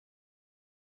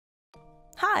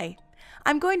Hi,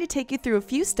 I'm going to take you through a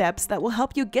few steps that will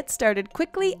help you get started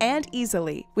quickly and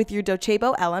easily with your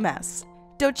Docebo LMS.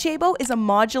 Docebo is a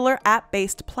modular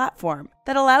app-based platform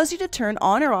that allows you to turn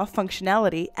on or off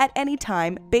functionality at any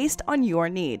time based on your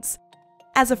needs.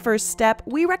 As a first step,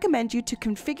 we recommend you to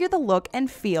configure the look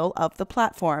and feel of the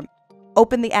platform.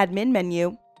 Open the admin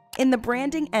menu. In the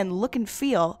branding and look and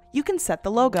feel, you can set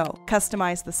the logo,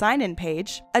 customize the sign-in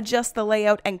page, adjust the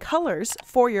layout and colors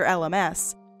for your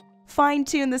LMS,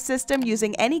 fine-tune the system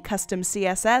using any custom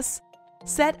CSS,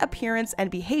 set appearance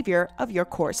and behavior of your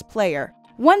course player.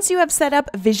 Once you have set up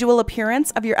visual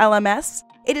appearance of your LMS,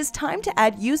 it is time to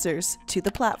add users to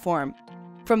the platform.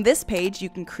 From this page, you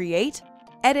can create,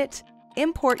 edit,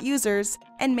 import users,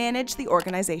 and manage the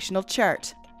organizational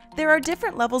chart. There are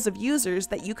different levels of users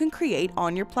that you can create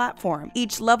on your platform.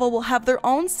 Each level will have their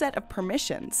own set of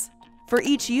permissions. For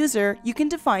each user, you can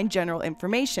define general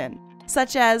information,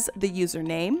 such as the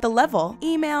username, the level,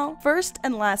 email, first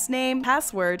and last name,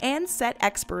 password, and set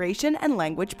expiration and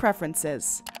language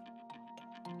preferences.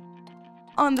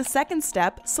 On the second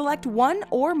step, select one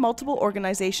or multiple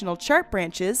organizational chart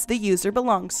branches the user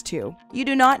belongs to. You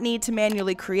do not need to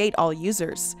manually create all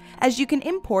users, as you can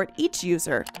import each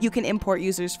user. You can import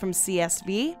users from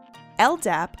CSV,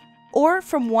 LDAP, or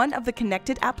from one of the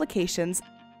connected applications.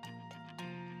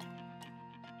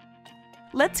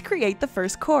 Let's create the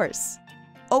first course.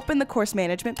 Open the course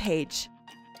management page.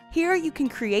 Here you can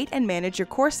create and manage your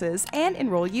courses and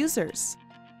enroll users.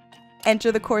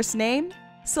 Enter the course name,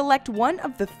 select one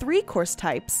of the 3 course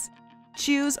types,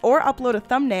 choose or upload a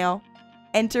thumbnail,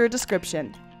 enter a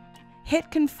description.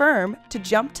 Hit confirm to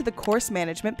jump to the course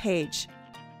management page.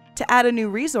 To add a new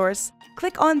resource,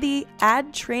 click on the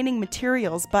Add Training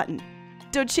Materials button.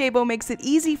 Docebo makes it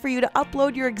easy for you to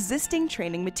upload your existing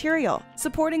training material,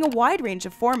 supporting a wide range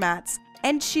of formats,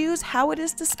 and choose how it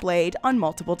is displayed on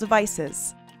multiple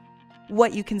devices.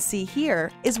 What you can see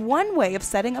here is one way of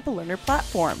setting up a learner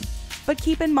platform, but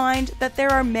keep in mind that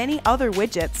there are many other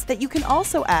widgets that you can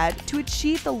also add to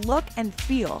achieve the look and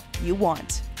feel you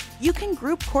want. You can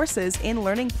group courses in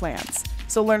learning plans,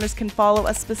 so learners can follow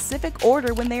a specific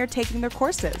order when they are taking their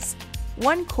courses.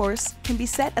 One course can be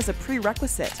set as a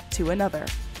prerequisite to another.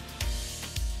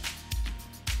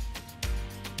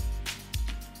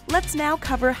 Let's now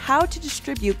cover how to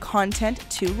distribute content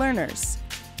to learners.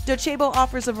 Docebo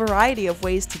offers a variety of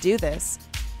ways to do this.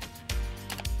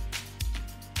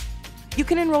 You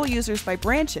can enroll users by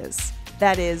branches,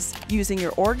 that is, using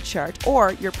your org chart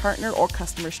or your partner or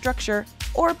customer structure,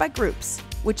 or by groups,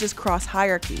 which is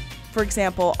cross-hierarchy, for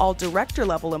example, all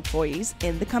director-level employees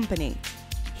in the company.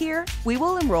 Here, we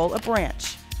will enroll a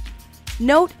branch.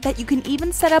 Note that you can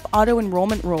even set up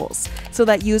auto-enrollment rules so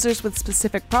that users with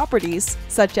specific properties,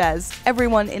 such as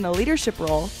everyone in a leadership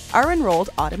role, are enrolled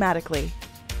automatically.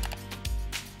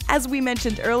 As we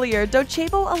mentioned earlier,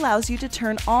 Docebo allows you to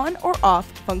turn on or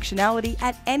off functionality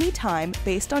at any time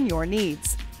based on your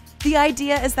needs. The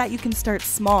idea is that you can start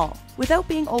small, without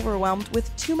being overwhelmed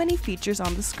with too many features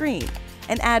on the screen,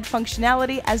 and add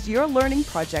functionality as your learning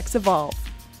projects evolve.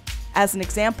 As an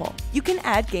example, you can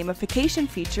add gamification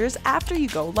features after you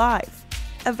go live.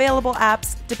 Available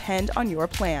apps depend on your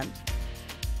plan.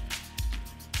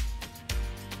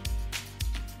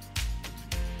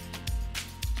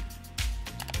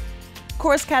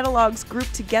 Course catalogs group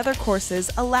together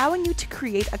courses, allowing you to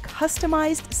create a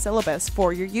customized syllabus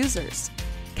for your users.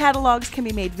 Catalogs can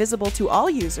be made visible to all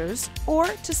users or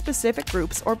to specific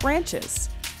groups or branches.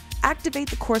 Activate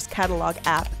the Course Catalog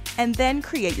app and then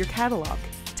create your catalog.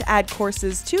 To add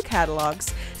courses to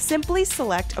catalogs, simply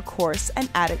select a course and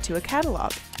add it to a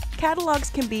catalog. Catalogs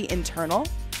can be internal,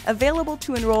 available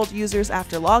to enrolled users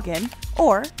after login,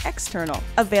 or external,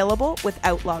 available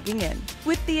without logging in.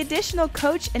 With the additional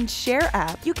Coach and Share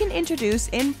app, you can introduce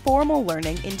informal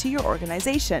learning into your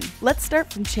organization. Let's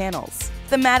start from channels.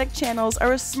 Thematic channels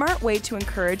are a smart way to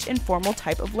encourage informal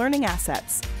type of learning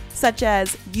assets, such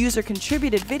as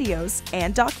user-contributed videos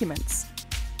and documents.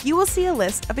 You will see a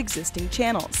list of existing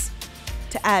channels.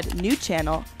 To add new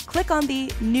channel, click on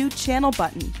the New Channel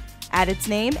button. Add its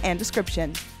name and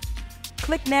description.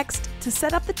 Click Next to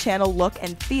set up the channel look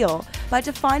and feel by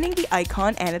defining the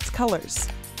icon and its colors.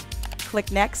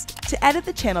 Click Next to edit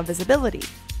the channel visibility.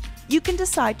 You can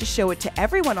decide to show it to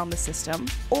everyone on the system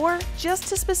or just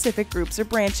to specific groups or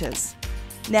branches.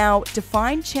 Now,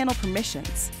 define channel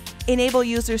permissions. Enable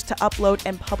users to upload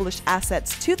and publish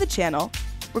assets to the channel,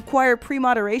 require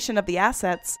pre-moderation of the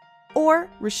assets, or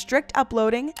restrict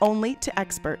uploading only to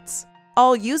experts.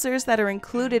 All users that are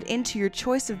included into your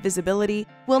choice of visibility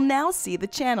will now see the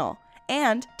channel,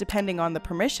 and, depending on the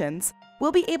permissions,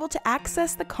 will be able to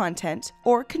access the content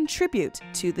or contribute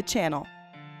to the channel.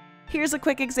 Here's a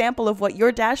quick example of what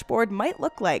your dashboard might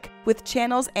look like with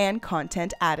channels and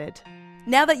content added.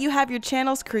 Now that you have your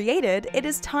channels created, it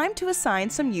is time to assign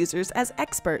some users as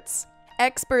experts.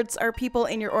 Experts are people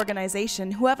in your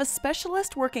organization who have a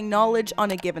specialist working knowledge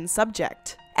on a given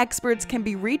subject. Experts can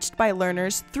be reached by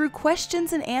learners through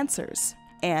questions and answers,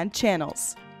 and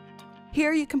channels.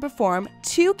 Here you can perform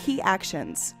two key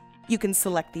actions. You can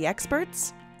select the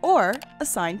experts or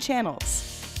assign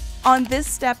channels. On this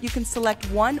step, you can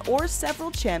select one or several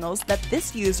channels that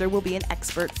this user will be an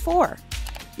expert for.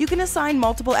 You can assign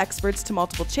multiple experts to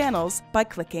multiple channels by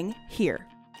clicking here.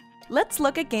 Let's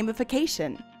look at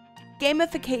gamification.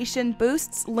 Gamification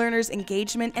boosts learners'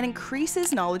 engagement and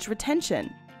increases knowledge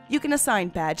retention. You can assign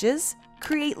badges,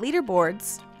 create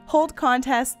leaderboards, hold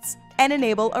contests, and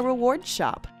enable a reward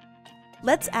shop.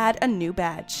 Let's add a new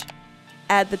badge.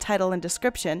 Add the title and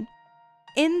description.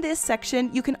 In this section,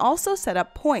 you can also set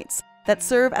up points that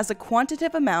serve as a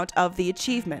quantitative amount of the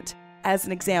achievement. As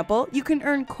an example, you can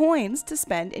earn coins to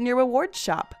spend in your reward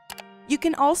shop. You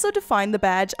can also define the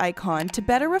badge icon to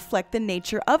better reflect the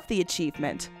nature of the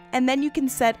achievement, and then you can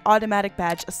set automatic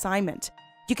badge assignment.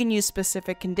 You can use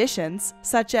specific conditions,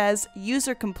 such as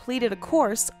user completed a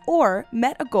course or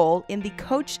met a goal in the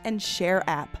Coach and Share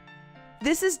app.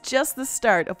 This is just the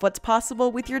start of what's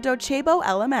possible with your Docebo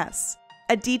LMS.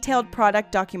 A detailed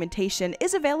product documentation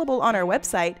is available on our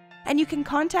website, and you can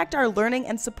contact our learning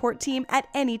and support team at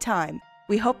any time.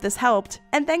 We hope this helped,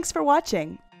 and thanks for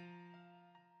watching.